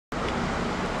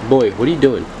Boy, what are you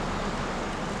doing?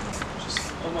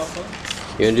 Just on my phone.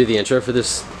 You gonna do the intro for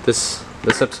this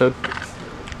episode?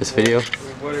 This video?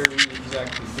 What are we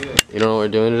exactly doing? You know what we're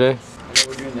doing today? I know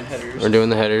we're doing the headers. We're doing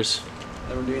the headers.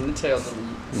 Then we're doing the tail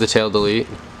delete. The tail delete.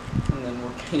 And then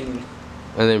we're painting.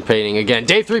 And then painting again.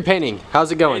 Day 3 painting. How's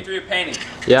it going? Day 3 of painting.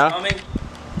 Yeah? It's coming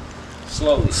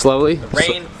slowly. Slowly? The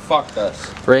rain fucked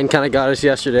us. Rain kind of got us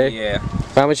yesterday. Yeah.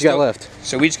 How much you got left?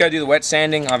 So we just got to do the wet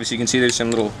sanding. Obviously you can see there's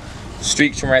some little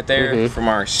streaks from right there from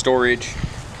our storage.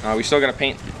 We still got to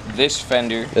paint this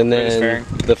fender. And then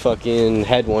the fucking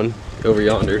head one over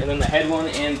yonder. And then the head one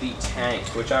and the tank,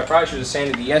 which I probably should have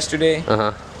sanded yesterday.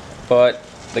 Uh-huh. But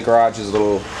the garage is a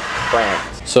little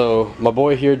cramped. So my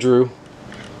boy here, Drew,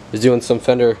 is doing some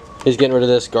fender. He's getting rid of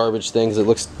this garbage thing 'cause it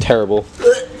looks terrible.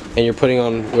 And you're putting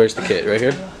on, where's the kit? Right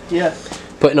here? Yeah.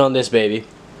 Putting on this baby.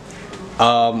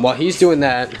 While he's doing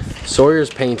that, Sawyer's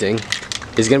painting.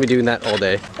 He's gonna be doing that all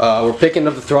day. We're picking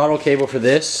up the throttle cable for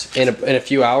this in a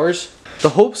few hours. The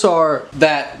hopes are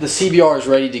that the CBR is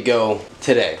ready to go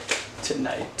today.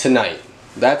 Tonight.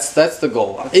 That's the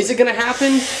goal. Is it gonna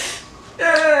happen?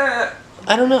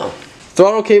 I don't know.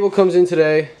 Throttle cable comes in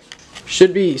today.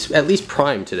 Should be at least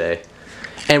primed today.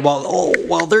 And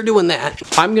while they're doing that,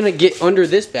 I'm gonna get under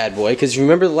this bad boy because you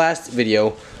remember the last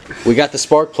video, we got the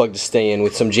spark plug to stay in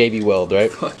with some JB Weld,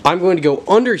 right? I'm going to go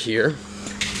under here,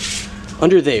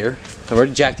 under there. I've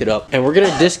already jacked it up, and we're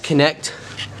gonna disconnect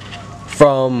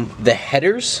from the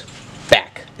headers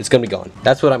back. It's gonna be gone.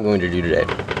 That's what I'm going to do today.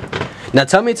 Now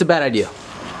tell me it's a bad idea.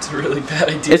 It's a really bad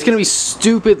idea. It's gonna be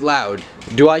stupid loud.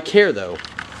 Do I care though?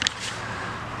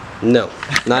 No,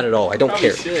 not at all. I don't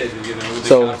care. Should, you know,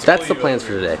 So that's the plans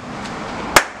for today.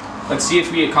 Let's see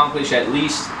if we accomplish at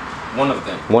least one of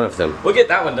them. One of them. We'll get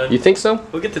that one done. You think so?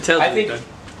 We'll get the tail I delete think done.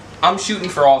 I'm shooting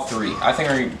for all 3. I think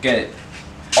we're gonna get it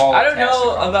all. I don't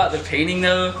know accomplished. about the painting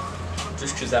though,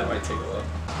 just because that might take a while.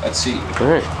 Let's see. All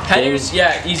right. Headers,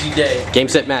 yeah, easy day. Game,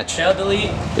 set, match. Tail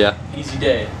delete, Yeah. easy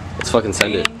day. Let's fucking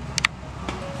send it. Painting,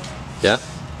 Yeah.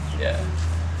 yeah.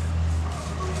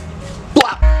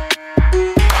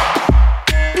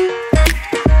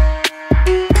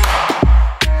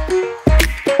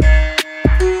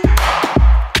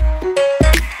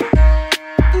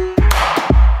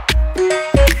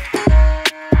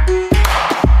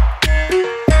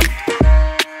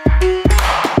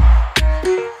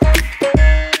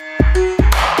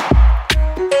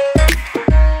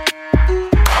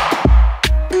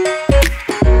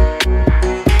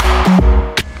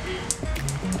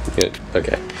 Good.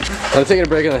 Okay. I'm taking a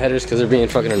break on the headers because they're being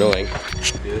fucking annoying.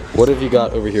 What have you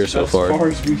got over here so far? As far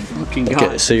as we fucking got.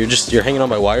 Okay, so you're hanging on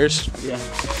by wires Yeah.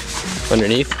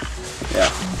 underneath. Yeah.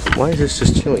 Why is this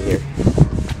just chilling here?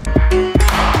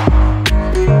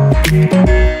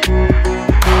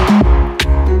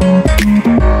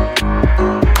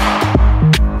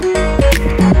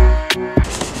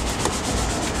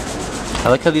 I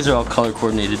like how these are all color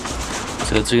coordinated,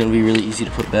 so it's gonna be really easy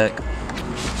to put back.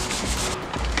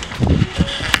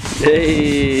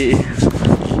 Hey!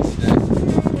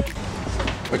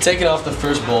 We're taking off the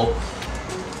first bolt,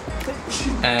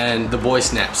 and the boy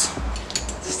snaps.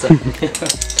 There's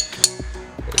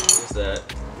that.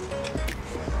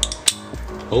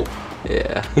 Oh,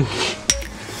 yeah.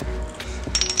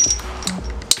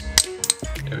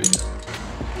 There we go.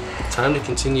 Time to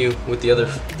continue with the other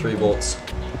 3 bolts.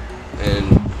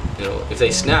 And, you know, if they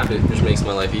snap, it just makes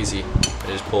my life easy. I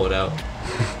just pull it out.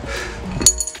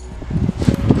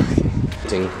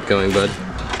 Going, bud?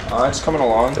 It's coming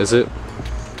along. Is it?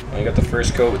 I got the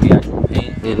first coat with the actual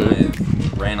paint, and I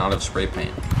ran out of spray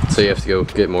paint. So you have to go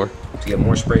get more? To get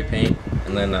more spray paint,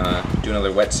 and then do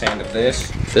another wet sand of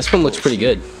this. This one looks pretty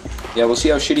good. Yeah, we'll see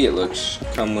how shitty it looks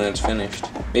come when it's finished.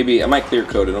 Maybe I might clear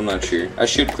coat it, I'm not sure. I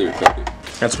should clear coat it.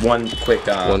 That's one quick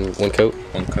One coat?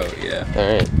 One coat, yeah.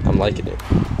 Alright, I'm liking it.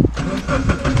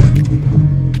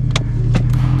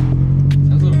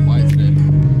 Sounds a little quiet today.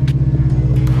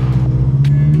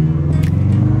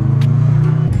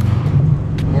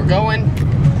 We're going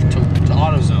to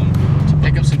AutoZone to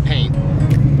pick up some paint.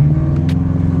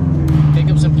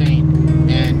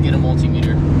 And get a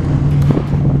multimeter.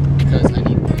 Because I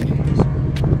need those.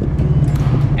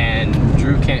 And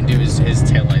Drew can't do his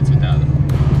taillights without them.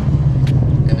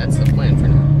 And that's the plan for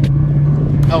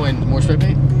now. Oh, and more spray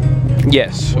paint?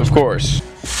 Yes, of course.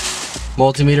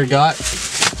 Multimeter got.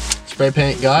 Spray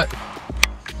paint got.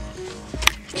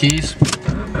 Keys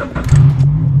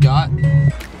got.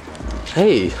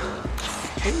 Hey.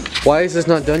 Why is this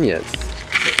not done yet?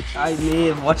 I may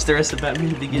have watched the rest of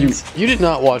Batman Begins. You did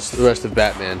not watch the rest of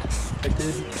Batman. I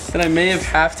did. And I may have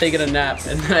half taken a nap,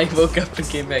 and then I woke up and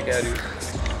came back out here.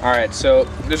 Alright, so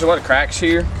there's a lot of cracks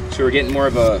here, so we're getting more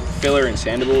of a filler and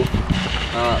sandable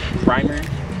primer,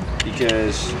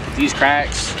 because these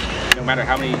cracks, no matter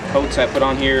how many coats I put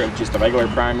on here of just a regular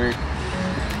primer,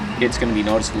 it's going to be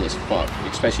noticeable as fuck,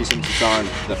 especially since it's on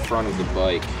the front of the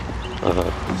bike.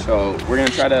 So we're going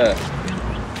to try to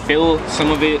fill some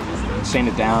of it, sand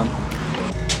it down.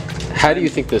 How do you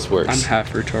think this works? I'm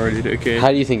half retarded, okay?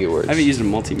 How do you think it works? I haven't used a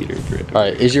multimeter for it.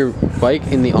 Alright, is your bike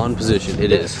in the on position?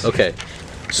 It is. Okay.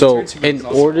 So, in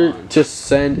order to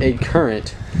send a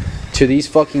current to these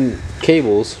fucking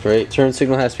cables, right? Turn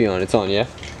signal has to be on. It's on, yeah?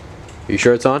 Are you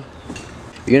sure it's on?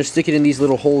 You're gonna stick it in these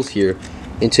little holes here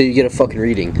until you get a fucking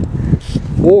reading.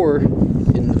 Or,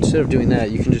 instead of doing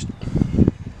that, you can just...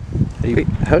 Wait,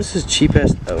 how does this cheap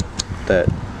ass... Oh, that...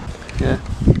 Yeah.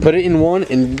 Put it in one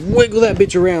and wiggle that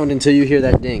bitch around until you hear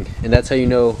that ding. And that's how you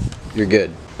know you're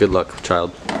good. Good luck,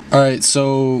 child. Alright,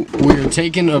 so we're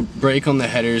taking a break on the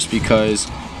headers because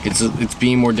it's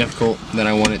being more difficult than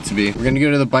I want it to be. We're gonna go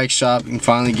to the bike shop and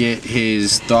finally get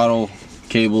his throttle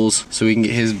cables so we can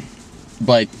get his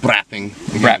bike brapping.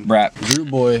 Brap. Drew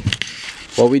boy.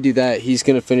 While we do that, he's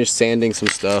gonna finish sanding some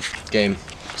stuff. Game,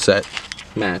 set,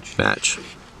 match.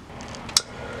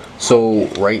 So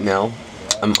right now,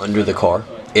 I'm under the car.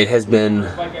 It has been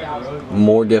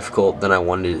more difficult than I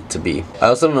wanted it to be. I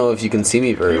also don't know if you can see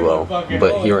me very well,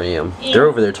 but here I am. They're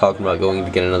over there talking about going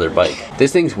to get another bike.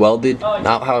 This thing's welded,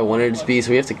 not how I wanted it to be, so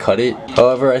we have to cut it.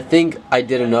 However, I think I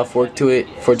did enough work to it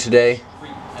for today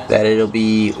that it'll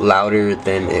be louder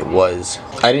than it was.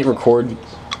 I didn't record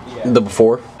the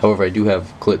before, however I do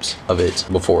have clips of it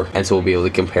before, and so we'll be able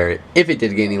to compare it if it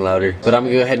did get any louder. But I'm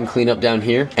gonna go ahead and clean up down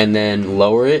here and then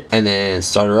lower it and then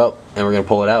start her up and we're gonna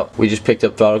pull it out. We just picked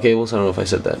up throttle cables, I don't know if I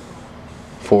said that,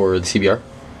 for the CBR,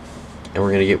 and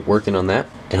we're gonna get working on that,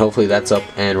 and hopefully that's up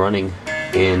and running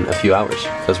in a few hours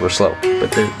because we're slow.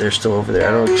 But they're still over there.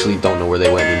 I don't know where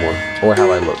they went anymore or how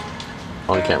I look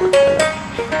on camera.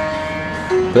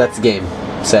 But that's the game,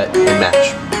 set, and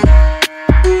match.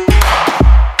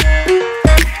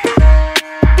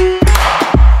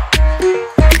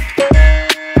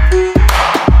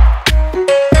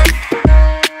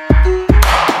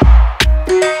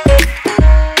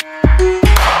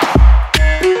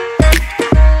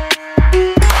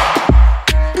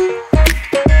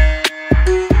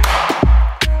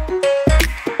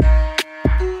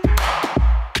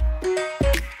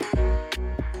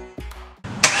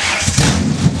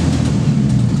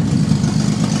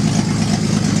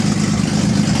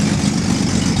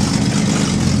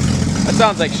 That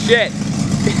sounds like shit. Sounds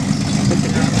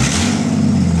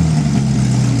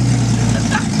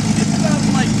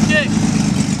like shit.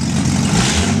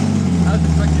 I was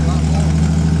expecting a lot more.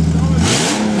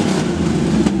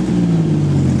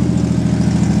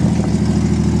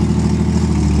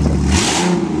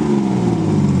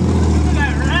 Look at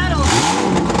that rattle.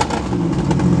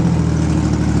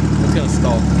 It's gonna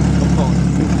stall. I'm falling.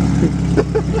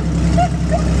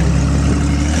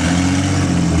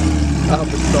 I hope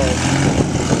it's stalled.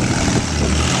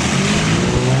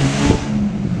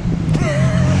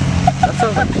 That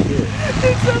sounds like shit.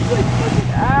 It sounds like fucking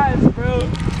ass, bro.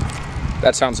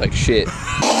 That sounds like shit.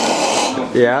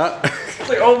 Yeah. It's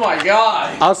like, oh my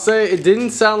god. I'll say it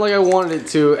didn't sound like I wanted it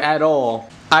to at all.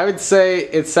 I would say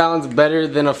it sounds better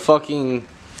than a fucking...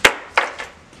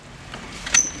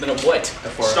 Than a what?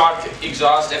 Stock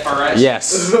exhaust FRS?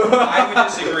 Yes. I would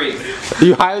disagree.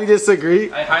 You highly disagree?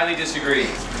 I highly disagree.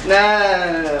 Nah,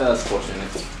 that's bullshit.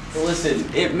 Listen,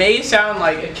 it may sound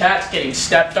like a cat's getting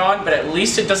stepped on, but at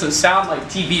least it doesn't sound like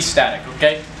TV static,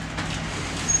 okay?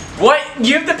 What?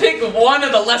 You have to pick one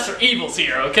of the lesser evils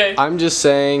here, okay? I'm just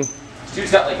saying... This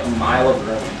dude's got like a mile of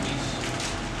room.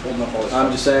 He's holding up all his I'm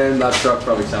just saying that truck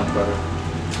probably sounds better.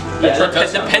 Yeah, truck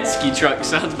does the sound Penske truck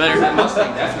sounds better. That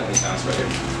Mustang definitely